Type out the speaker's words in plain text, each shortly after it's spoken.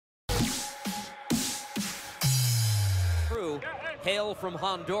hail from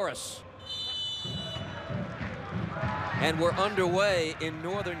Honduras. And we're underway in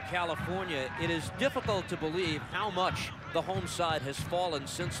Northern California. It is difficult to believe how much the home side has fallen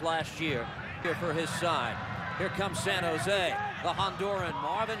since last year. Here for his side. Here comes San Jose. The Honduran,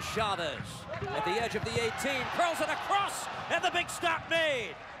 Marvin Chavez. At the edge of the 18, curls it across, and the big stop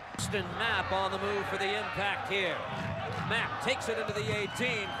made. Austin Mapp on the move for the impact here. Mapp takes it into the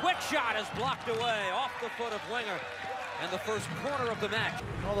 18. Quick shot is blocked away off the foot of Winger. And the first corner of the match.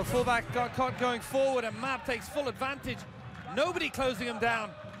 Well, the fullback got caught going forward, and Mapp takes full advantage. Nobody closing him down.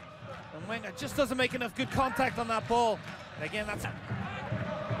 And Winger just doesn't make enough good contact on that ball. And again, that's...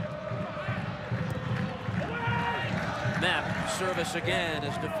 Mapp, service again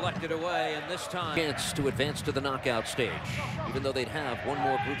is deflected away, and this time chance to advance to the knockout stage, even though they'd have one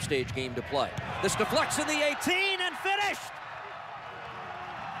more group stage game to play. This deflects in the 18 and finished!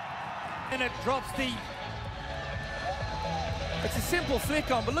 And it drops the... It's a simple flick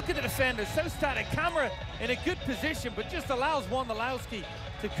on, but look at the defender, so static. Camera in a good position, but just allows Wondolowski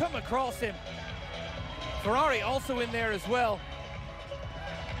to come across him. Ferrari also in there as well.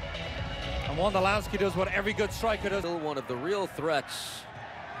 And Wondolowski does what every good striker does. Still one of the real threats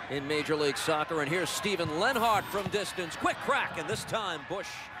in Major League Soccer, and here's Steven Lenhart from distance. Quick crack, and this time Bush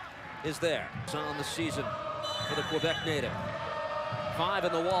is there. It's on the season for the Quebec native. 5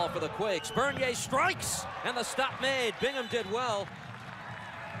 in the wall for the Quakes. Bernier strikes, and the stop made. Bingham did well.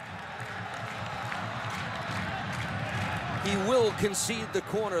 He will concede the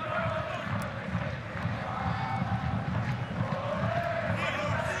corner.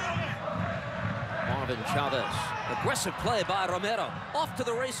 Marvin Chavez. Aggressive play by Romero. Off to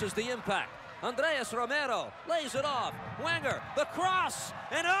the races, the impact. Andreas Romero lays it off. Wenger, the cross,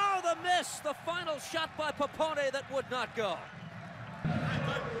 and oh, the miss. The final shot by Popone that would not go.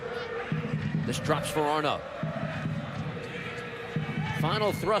 This drops for Arnaud.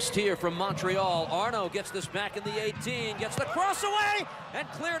 Final thrust here from Montreal. Arnaud gets this back in the 18, gets the cross away, and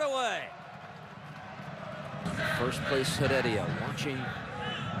cleared away. First place Heredia watching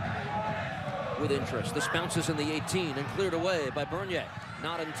with interest. This bounces in the 18 and cleared away by Bernier.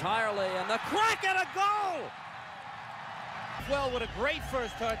 Not entirely, and the crack and a goal! Well, with a great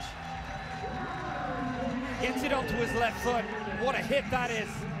first touch. Gets it onto his left foot. What a hit that is.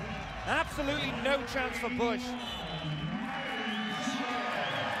 Absolutely no chance for Bush.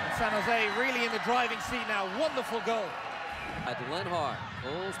 San Jose really in the driving seat now. Wonderful goal. Lenhart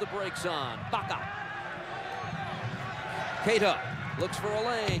pulls the brakes on. Baca. Cato looks for a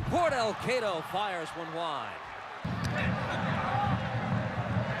lane. Cordell Cato fires one wide.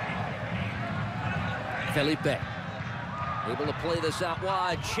 Felipe able to play this out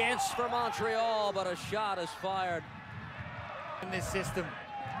wide. Chance for Montreal, but a shot is fired. In this system.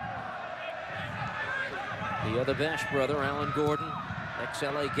 The other Bash brother, Alan Gordon,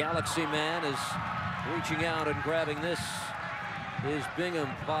 ex-LA Galaxy man, is reaching out and grabbing this. Is Bingham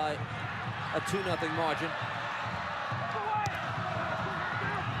by a 2-0 margin.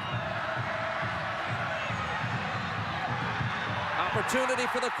 Opportunity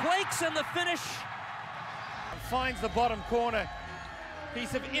for the Quakes, and the finish. Finds the bottom corner.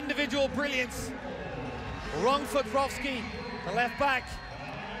 Piece of individual brilliance. Wrong foot Rovsky, the left back.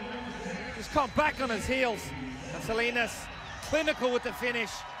 Just caught back on his heels. And Salinas, clinical with the finish.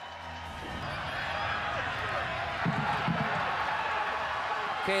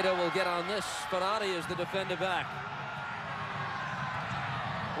 Cato will get on this. Sperati is the defender back.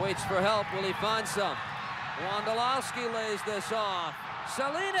 Waits for help. Will he find some? Wondolowski lays this off.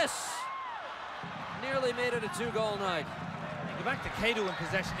 Salinas nearly made it a 2-goal night. Go back to Cato in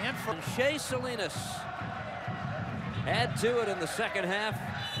possession. And Shea Salinas add to it in the second half,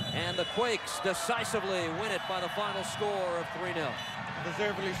 and the Quakes decisively win it by the final score of 3-0.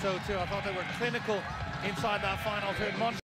 Deservedly so too. I thought they were clinical inside that final third.